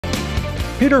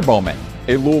Peter Baumann,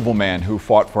 a Louisville man who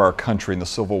fought for our country in the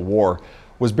Civil War,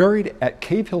 was buried at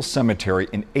Cave Hill Cemetery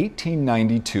in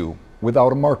 1892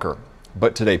 without a marker.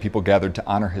 But today people gathered to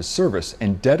honor his service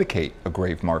and dedicate a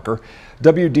grave marker.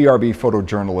 WDRB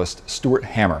photojournalist Stuart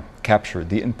Hammer captured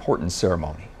the important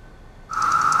ceremony.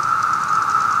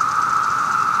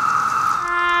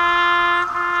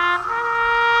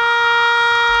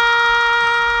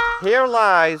 Here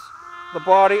lies the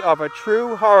body of a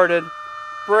true-hearted,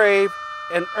 brave,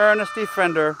 and earnest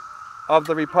defender of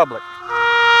the Republic.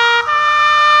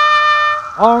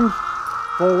 Arms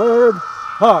forward,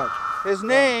 march. His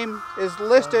name is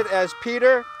listed as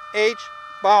Peter H.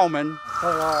 Baumann.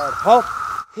 Forward, halt.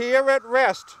 Here at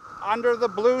rest under the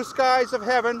blue skies of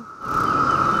heaven.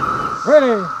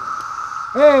 Ready,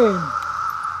 aim,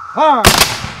 fire.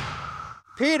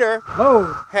 Peter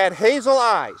Load, had hazel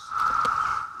eyes,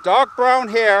 dark brown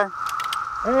hair,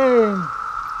 aim.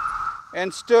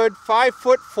 and stood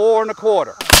 5'4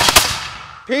 1/4".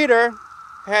 Peter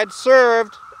had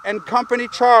served in Company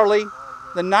Charlie,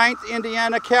 the 9th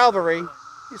Indiana Cavalry.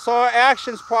 He saw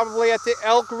actions probably at the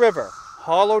Elk River,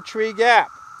 Hollow Tree Gap,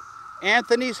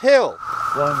 Anthony's Hill,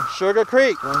 Sugar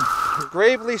Creek,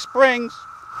 Gravely Springs.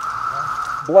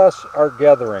 Bless our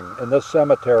gathering in this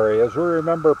cemetery as we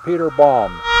remember Peter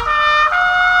Baumann.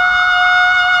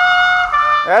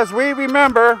 As we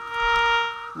remember,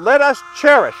 let us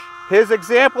cherish his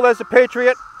example as a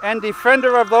patriot and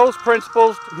defender of those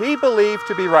principles he believed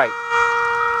to be right.